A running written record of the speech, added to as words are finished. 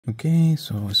Okay,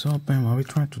 so it's open. What we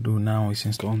try to do now is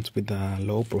install it with a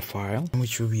low profile, and we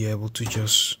should be able to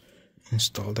just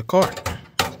install the card.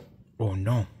 Oh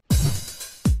no.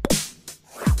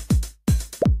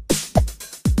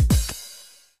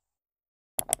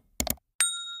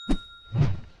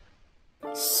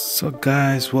 So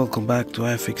guys, welcome back to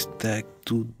iFix Tech.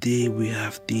 Today we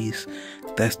have this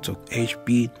desktop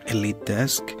HP Elite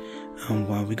Desk, and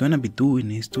what we're gonna be doing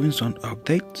is doing some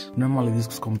updates. Normally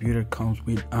this computer comes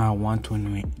with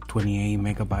 128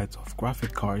 megabytes of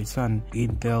graphic card. It's an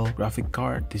Intel graphic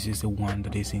card. This is the one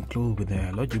that is included with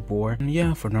the logic board, and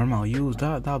yeah, for normal use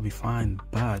that'll be fine.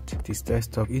 But this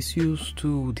desktop is used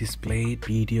to display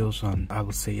videos on, I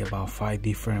would say, about 5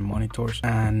 different monitors,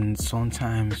 and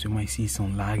sometimes you might see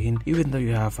some lagging even though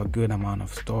you have a good amount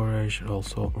of storage,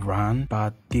 also RAM.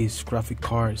 But this graphic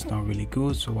card is not really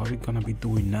good, so what we're gonna be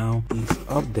doing now is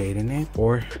updating it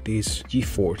for this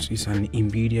GeForce. It's an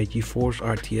NVIDIA GeForce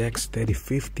RTX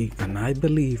 3050, and I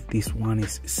believe this one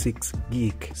is 6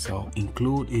 gig. So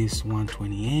include is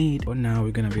 128, but now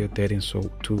we're gonna be updating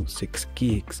so to 6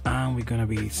 gigs, and we're gonna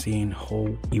be seeing how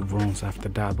it runs after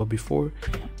that. But before,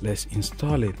 let's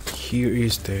install it. Here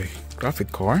is the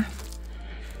graphic card.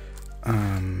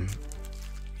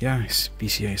 Yeah, it's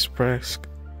PCI Express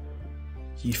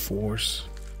GeForce,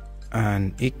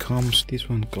 and this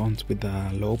one comes with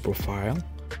a low profile,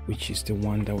 which is the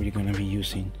one that we're gonna be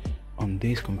using on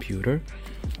this computer,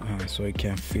 so it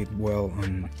can fit well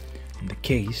on the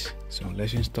case. So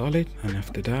let's install it, and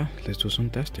after that let's do some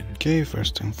testing. Okay,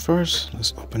 first thing first,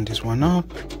 let's open this one up,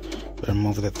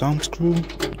 remove the thumb screw.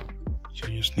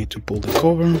 You just need to pull the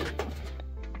cover.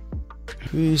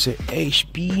 Here's a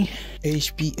HP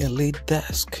Elite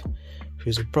Desk.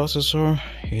 Here's the processor.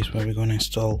 Here's where we're gonna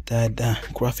install that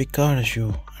graphic card, as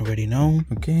you already know.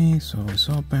 Okay, so it's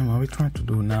open. What we try to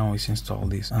do now is install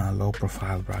this low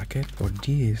profile bracket. For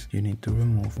this, you need to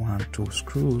remove 2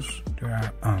 screws.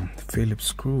 There are Phillips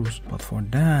screws, but for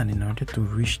that, in order to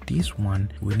reach this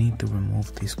one, we need to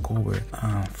remove this cover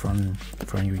from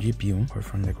your GPU or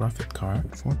from the graphic card.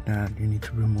 For that, you need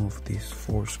to remove these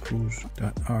 4 screws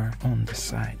that are on the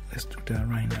side. Let's do that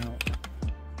right now.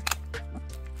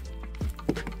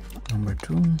 Number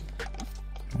 2,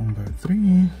 number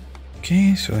 3.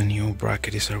 Okay, so the new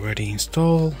bracket is already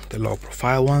installed, the low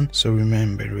profile one. So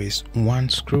remember, there is 1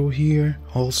 screw here.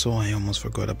 Also, I almost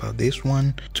forgot about this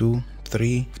one. 2,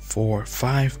 3, 4,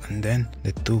 5, and then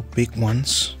the 2 big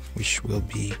ones, which will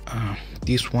be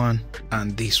this one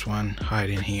and this one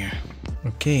hiding here.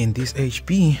 Okay, in this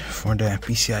HP, for the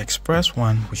PCI Express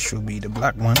one, which should be the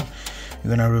black one,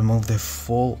 you're gonna remove the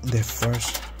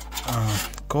first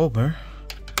cover.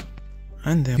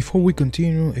 And then, before we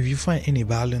continue, if you find any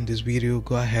value in this video,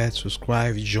 go ahead,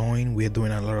 subscribe, join. We're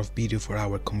doing a lot of video for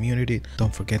our community.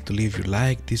 Don't forget to leave your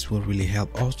like. This will really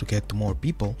help us to get to more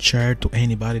people. Share to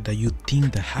anybody that you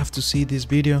think that have to see this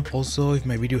video. Also, if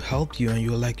my video helped you and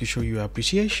you would like to show your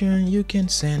appreciation, you can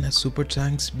send a super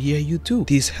thanks via YouTube.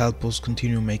 This helps us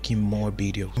continue making more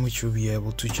videos, which will be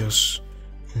able to just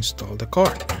install the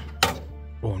card.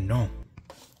 Oh no.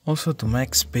 Also, to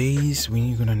make space,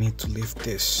 we're gonna need to lift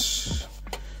this.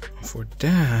 For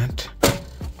that,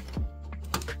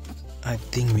 I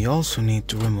think we also need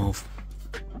to remove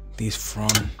this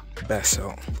front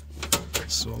bezel.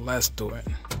 So let's do it.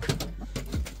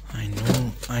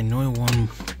 I know it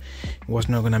was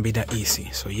not gonna be that easy.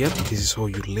 So yep, this is how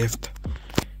you lift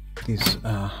this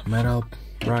metal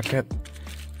bracket,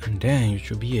 and then you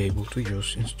should be able to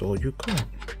just install your card.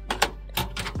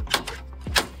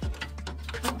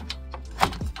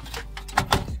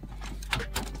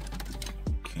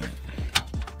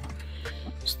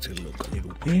 Still look a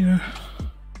little bigger.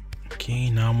 Okay,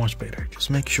 now much better. Just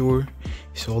make sure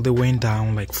it's all the way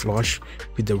down, like flush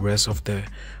with the rest of the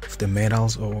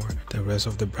metals or the rest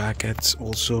of the brackets.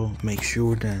 Also make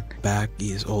sure that back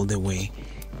is all the way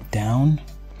down,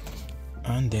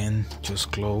 and then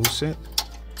just close it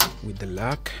with the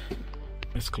lock.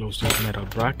 Let's close this metal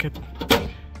bracket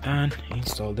and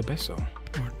install the bezel.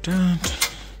 For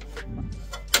that,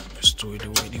 let's do it the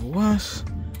way it was.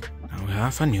 Now we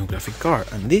have a new graphic card,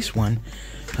 and this one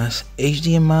has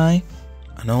HDMI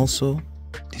and also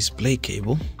display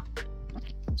cable.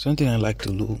 Something I like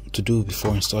to do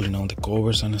before installing all the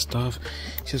covers and stuff,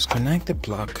 just connect the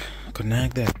plug,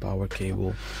 connect the power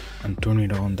cable, and turn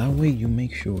it on. That way you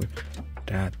make sure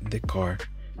that the card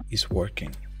is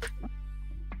working.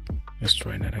 Let's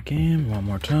try that again one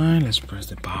more time. Let's press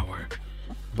the power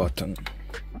button.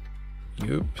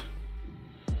 Yup,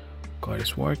 card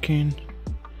is working.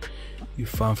 your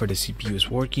fan for the CPU is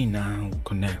working. Now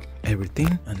connect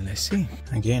everything and let's see.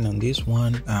 Again, on this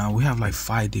one we have like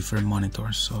 5 different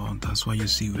monitors, so that's why you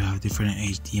see we have different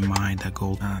HDMI that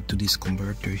go to this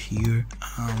converter here.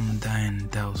 Then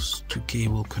those 2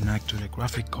 cable connect to the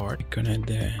graphic card, connect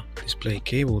the display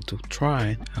cable to try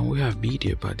it, and we have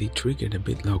video, but it triggered a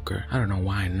bit longer. I don't know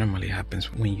why. It normally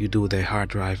happens when you do the hard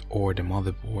drive or the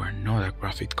motherboard, not a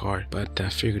graphic card, but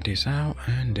figure this out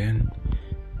and then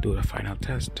do the final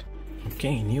test.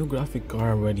 Okay, new graphic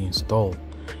card already installed.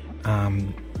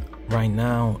 Right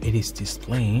now it is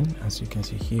displaying, as you can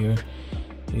see here,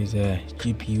 it is a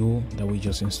GPU that we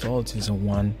just installed. It is a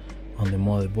one on the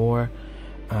motherboard,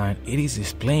 and it is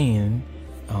displaying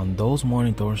on those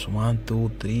monitors 1,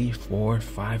 2, 3, 4,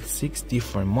 5, 6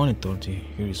 different monitors.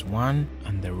 Here is one,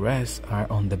 and the rest are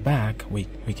on the back. We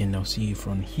can now see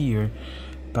from here,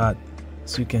 but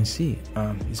as you can see,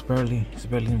 it's barely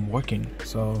working.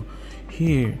 So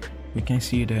here we can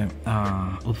see the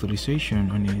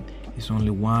authorization on it is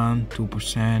only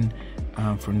 1-2%.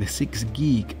 From the 6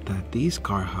 gig that this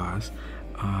card has,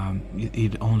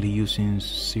 it only using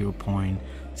 0.7,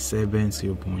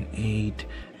 0.8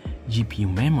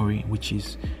 GPU memory, which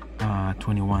is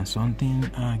 21 something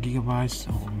gigabytes,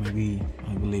 or maybe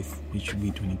I believe it should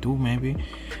be 22 maybe,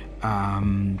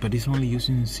 but it's only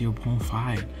using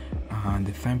 0.5, and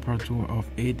the temperature of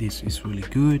it is really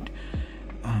good.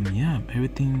 Yeah,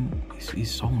 everything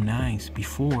is so nice.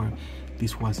 Before,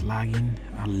 this was lagging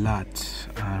a lot.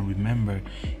 Remember,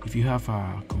 if you have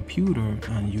a computer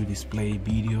and you display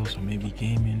videos or maybe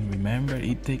gaming, remember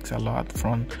it takes a lot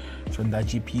from that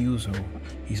GPU, so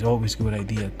it's always a good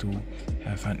idea to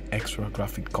have an extra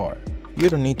graphic card. You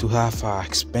don't need to have an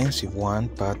expensive one,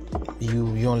 but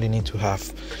you only need to have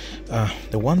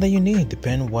the one that you need,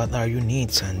 depending what are your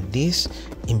needs. And this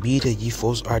NVIDIA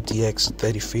GeForce RTX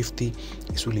 3050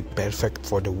 is really perfect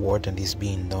for the work that is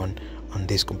being done on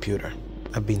this computer.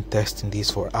 I've been testing this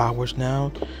for hours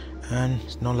now, and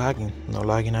it's not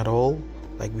lagging at all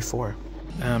like before.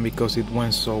 And because it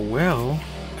went so well,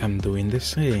 I'm doing the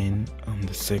same on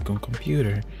the second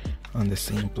computer on the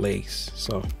same place.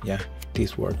 So yeah,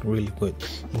 this worked really good.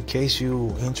 In case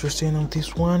you're interested in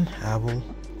this one, I will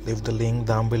leave the link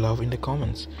down below in the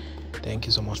comments. Thank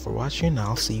you so much for watching.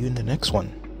 I'll see you in the next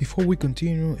one. Before we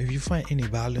continue, if you find any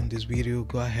value in this video,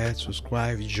 go ahead,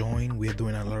 subscribe, join. We're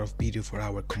doing a lot of video for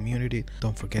our community.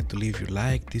 Don't forget to leave your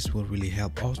like. This will really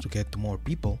help us to get to more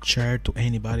people. Share to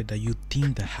anybody that you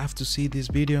think that have to see this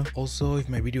video. Also, if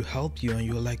my video helped you and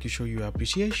you would like to show your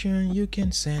appreciation, you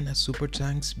can send a super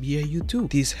thanks via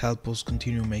YouTube. This helps us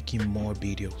continue making more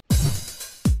videos.